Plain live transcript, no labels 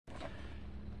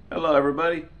Hello,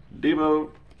 everybody.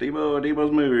 Debo's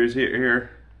Movies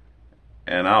here,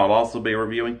 and I'll also be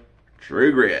reviewing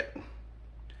True Grit,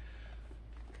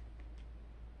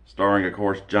 starring, of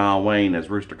course, John Wayne as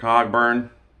Rooster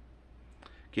Cogburn,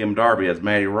 Kim Darby as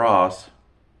Maddie Ross,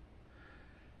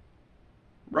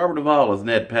 Robert Duvall as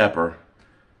Ned Pepper,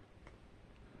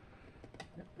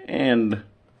 and,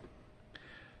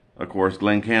 of course,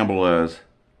 Glenn Campbell as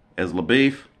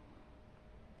LaBeef.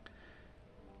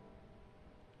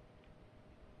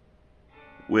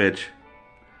 Which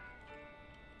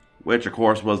of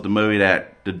course was the movie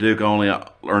that the Duke only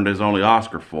earned his only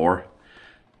Oscar for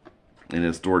in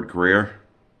his storied career.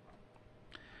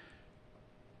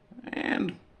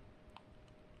 And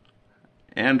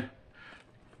and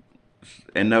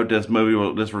and note this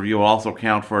review will also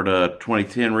count for the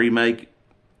 2010 remake,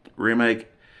 which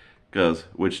is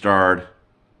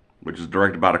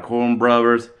directed by the Coen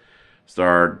brothers,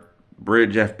 starred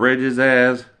Jeff Bridges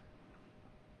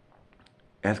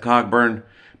as Cogburn,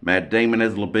 Matt Damon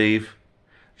as LaBeef,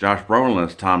 Josh Brolin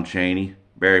as Tom Chaney,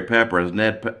 Barry Pepper as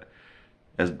Ned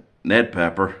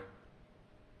Pepper,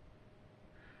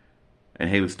 and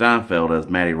Haley Steinfeld as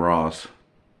Maddie Ross.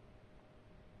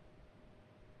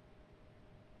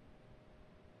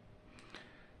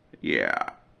 Yeah.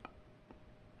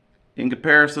 In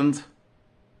comparisons,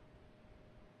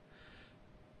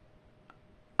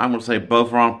 I'm going to say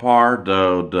both are on par,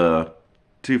 though the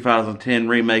 2010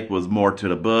 remake was more to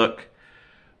the book,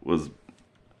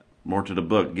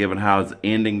 given how it's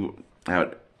ending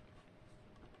for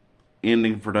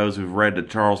those who've read the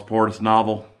Charles Portis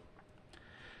novel.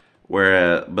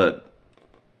 But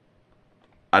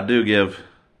I do give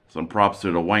some props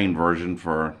to the Wayne version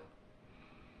for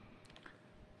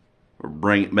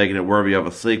making it worthy of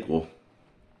a sequel.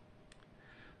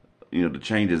 You know, the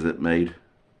changes it made,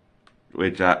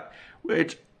 which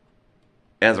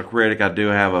as a critic, I do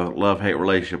have a love-hate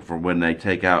relationship for when they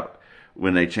change up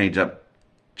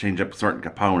certain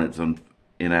components in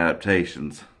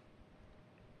adaptations.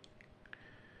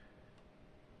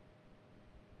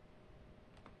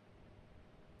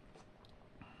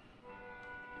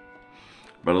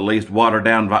 But at least watered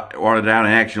down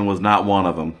action was not one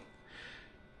of them.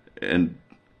 And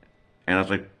I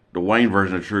think the Wayne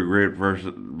version of True Grit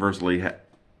firstly had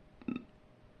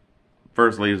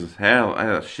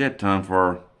a shit ton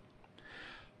for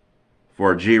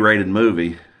a G-rated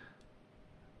movie.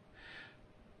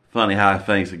 Funny how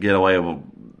things could get away with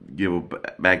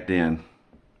back in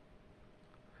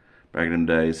them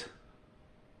days.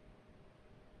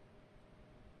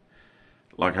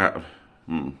 But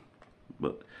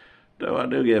though I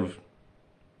do give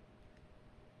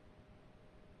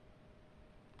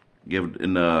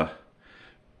in the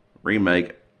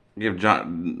remake,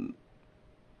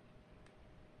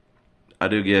 I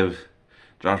do give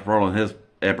Josh Brolin his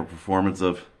epic performance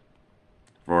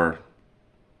for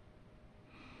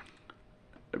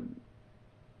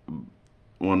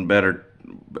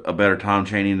a better Tom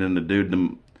Chaney than the dude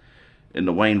in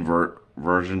the Wayne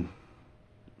version.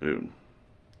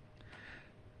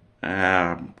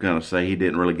 I'm gonna say he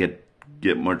didn't really get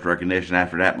much recognition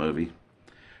after that movie,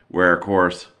 where of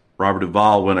course Robert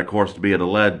Duvall went, of course, to be an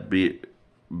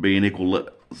equal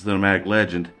cinematic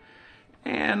legend,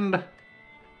 and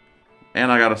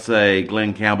I gotta say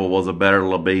Glenn Campbell was a better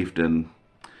LaBeef than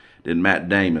Matt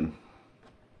Damon,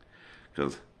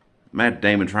 because Matt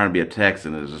Damon trying to be a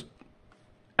Texan is just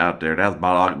out there. That's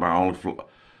about my only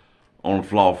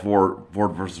flaw. Ford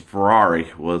versus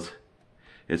Ferrari was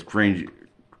his cringe.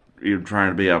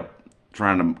 Trying to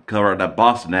cover up that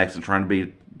Boston accent, trying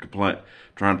to play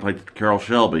Carroll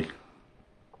Shelby,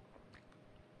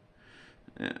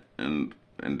 and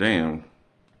damn,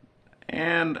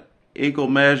 and equal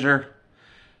measure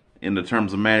in the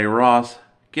terms of Maddie Ross,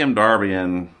 Kim Darby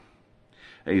and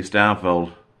Haley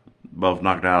Steinfeld both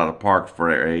knocked out of the park for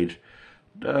their age.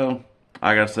 Though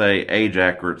I gotta say, age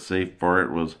accuracy for it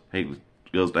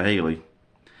goes to Haley.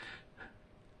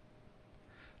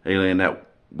 Haley in that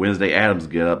Wednesday Addams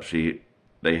get up,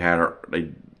 they had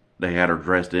her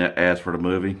dressed as for the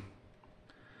movie.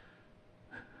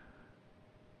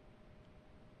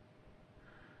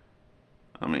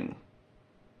 I mean,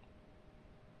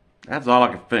 that's all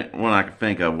I can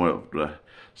think of with the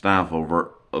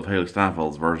Haley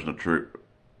Steinfeld's version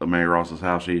of Mary Ross's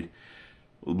house. She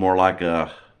was more like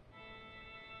a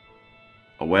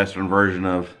Western version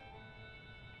of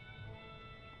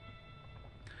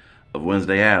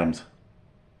Wednesday Addams.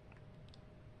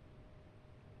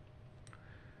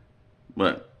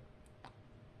 But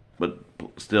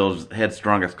still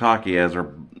headstrong as cocky as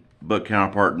her book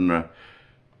counterpart in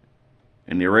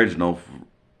the original,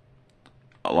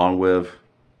 along with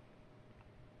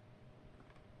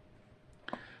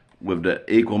with the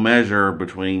equal measure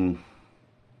between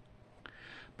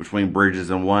Bridges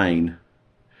and Wayne,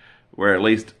 where at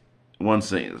least one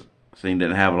scene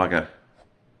didn't have like a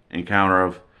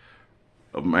encounter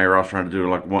of Mary Ross trying to do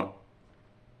like one,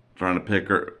 trying to pick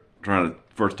her, trying to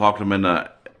first talk to him in the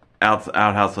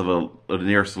outhouse of the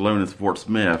nearest saloon in Fort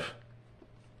Smith,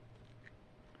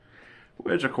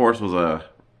 which of course was a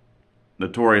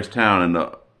notorious town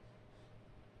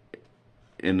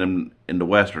in the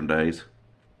Western days.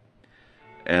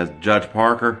 As Judge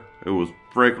Parker, who was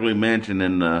frequently mentioned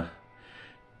in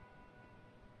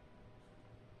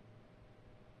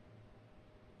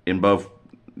both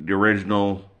the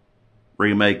original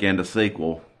remake and the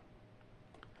sequel.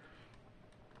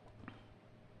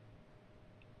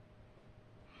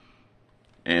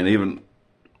 And even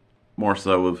more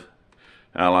so with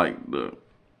how like the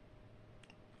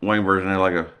Wayne version had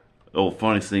like a little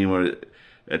funny scene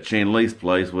at Shane Lee's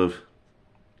place with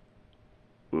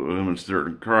him and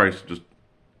Stuart Christ, just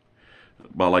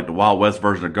about like the Wild West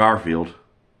version of Garfield,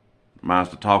 minus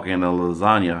the talking and the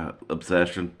lasagna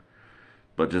obsession,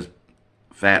 but just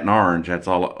fat and orange. That's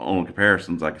all only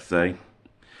comparisons I could say.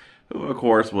 Who of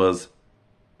course was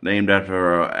named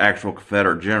after an actual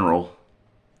Confederate general,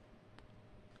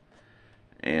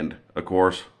 and of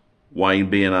course Wayne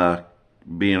being a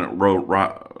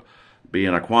Quantrill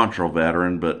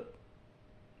veteran, but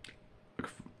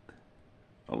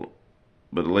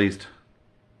at least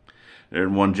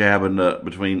there's one jab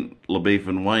between LaBeef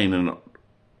and Wayne, and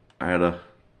I had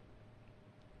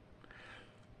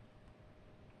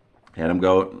him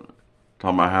go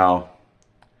talking about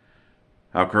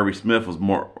how Kirby Smith was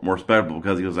more respectable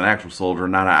because he was an actual soldier,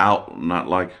 not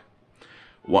like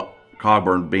what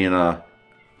Cogburn being a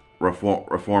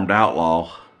reformed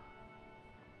outlaw.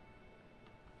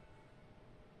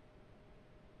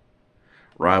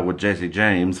 Ride with Jesse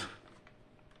James.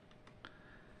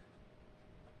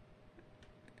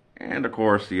 And of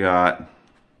course you got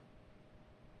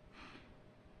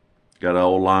an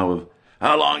old line with,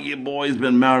 "How long you boys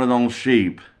been mounted on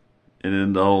sheep?" And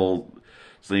then the whole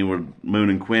scene with Moon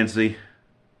and Quincy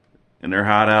and their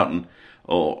hideout, and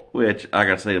which I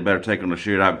gotta say the better take on the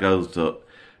shootout goes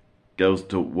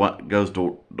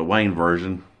to the Wayne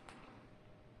version.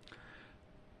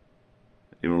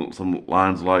 Even some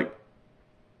lines like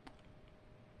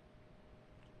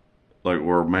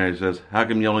where Manny says, "How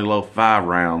come you only load 5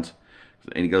 rounds?"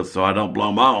 And he goes, "So I don't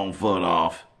blow my own foot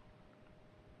off."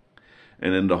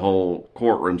 And then the whole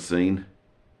courtroom scene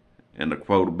and the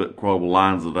quotable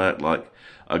lines of that, like,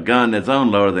 "A gun that's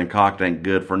unloaded and cocked ain't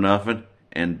good for nothing,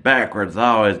 and backwards I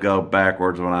always go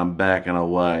backwards when I'm backing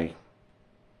away."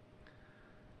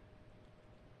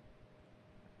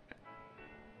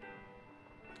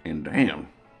 And damn,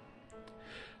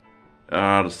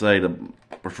 I ought to say the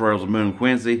portrayals of Moon and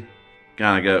Quincy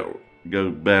kind of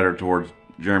go better towards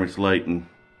Jeremy Slayton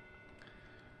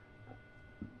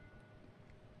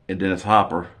and Dennis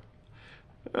Hopper.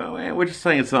 Oh, man, we're just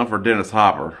saying something for Dennis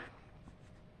Hopper,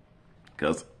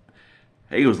 because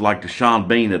he was like the Sean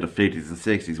Bean of the 50s and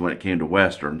 60s when it came to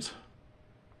westerns.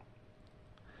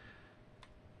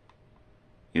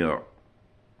 You know,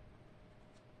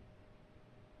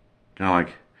 kind of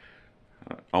like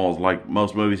almost like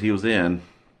most movies he was in.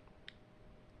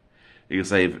 You can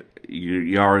say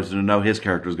you always know his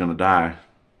character is going to die.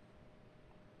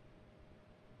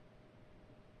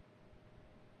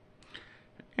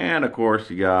 And of course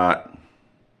you got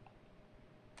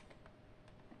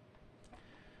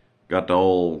the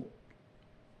old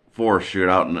forest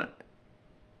shootout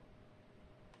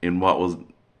in what was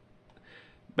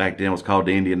back then was called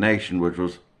the Indian Nation,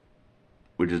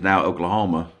 which is now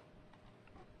Oklahoma.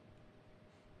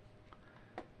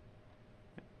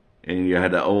 And you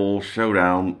had the old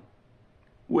showdown,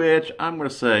 which I'm going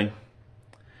to say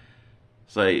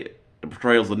the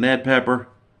portrayals of Ned Pepper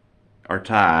are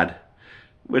tied,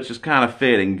 which is kind of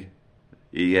fitting.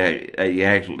 They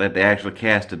actually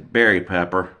casted Barry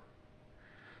Pepper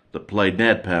that played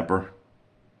Ned Pepper,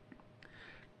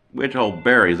 which old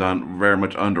Barry's very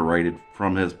much underrated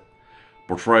from his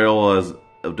portrayal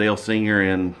of Dale Sr.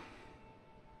 in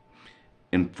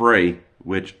Free,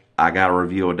 which I got a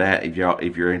review of that if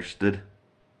you're interested.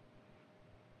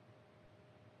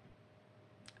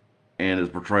 And his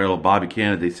portrayal of Bobby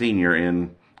Kennedy Sr.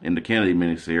 in the Kennedy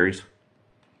miniseries.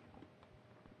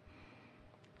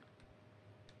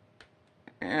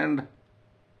 And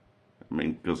I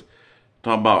mean, because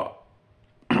talking about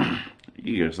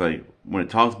you gotta say, when it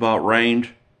talks about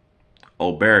range,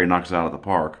 old Barry knocks it out of the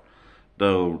park.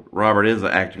 Though Robert is an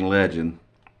acting legend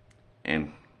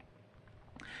and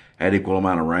had equal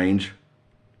amount of range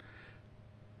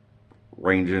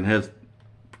in his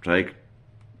take.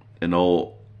 in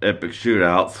old epic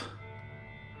shootouts,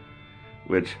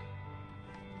 which,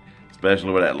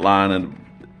 especially with that line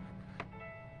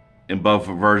in both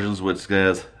versions, which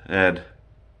says, had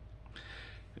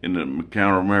in the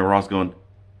encounter, Mary Ross going,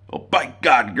 "Oh, by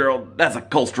God, girl, that's a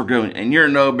Colts Dragoon, and you're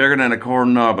no bigger than a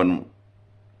corn nubbin."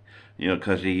 You know,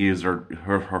 because she used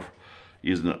her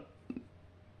using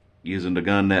the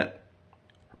gun that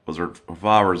was her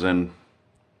father's, in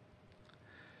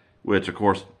which, of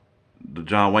course, the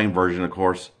John Wayne version, of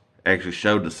course, actually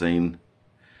showed the scene.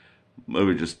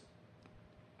 Movie just,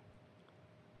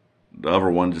 the other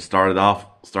one just started off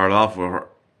with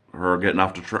her getting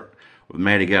off with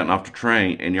Maddie getting off the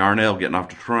train and Yarnell getting off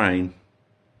the train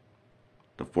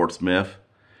to Fort Smith.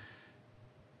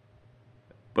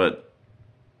 But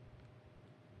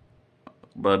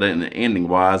in the ending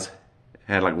wise,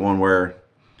 had like one where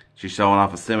she's showing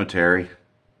off a cemetery,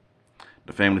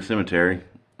 the family cemetery,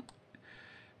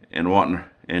 and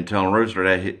telling Rooster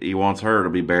that he wants her to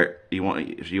be buried.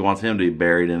 She wants him to be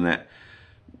buried in that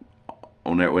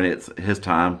when it's his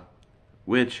time,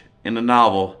 which in the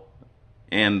novel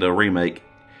and the remake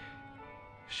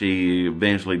she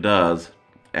eventually does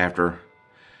after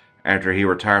he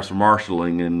retires from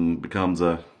marshalling and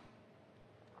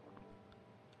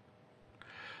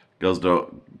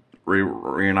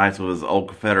reunites with his old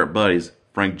Confederate buddies,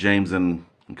 Frank James and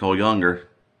Cole Younger.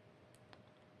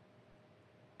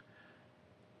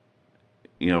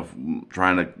 You know,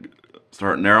 trying to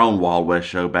start their own Wild West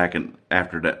show back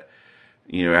after that.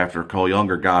 You know, after Cole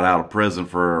Younger got out of prison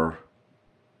for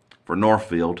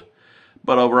Northfield.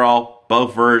 But overall,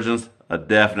 both versions, a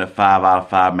definite 5 out of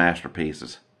 5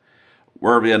 masterpieces.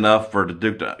 Worthy enough for the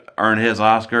Duke to earn his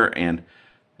Oscar, and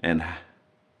I'm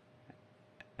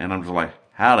just like,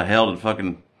 how the hell did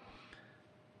fucking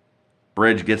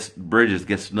Bridges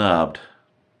get snubbed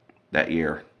that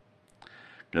year?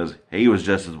 Because he was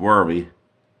just as worthy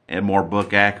and more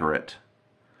book accurate,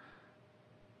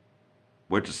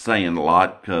 which is saying a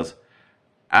lot, because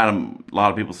a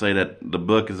lot of people say that the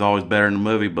book is always better than the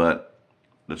movie, but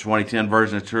the 2010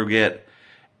 version of True Grit,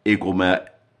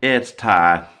 it's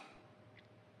tied.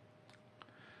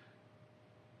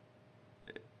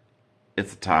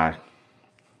 It's a tie.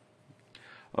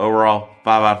 Overall,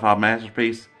 5 out of 5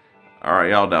 masterpiece.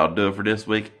 Alright, y'all, that'll do it for this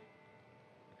week.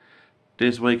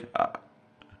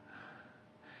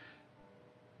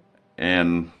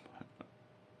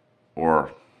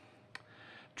 Or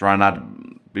try not to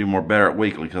be more better at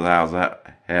weekly, because I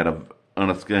had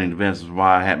unexplained events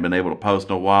why I hadn't been able to post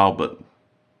in a while. But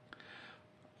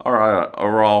alright,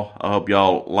 overall, I hope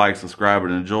y'all like, subscribe,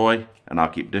 and enjoy, and I'll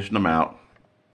keep dishing them out.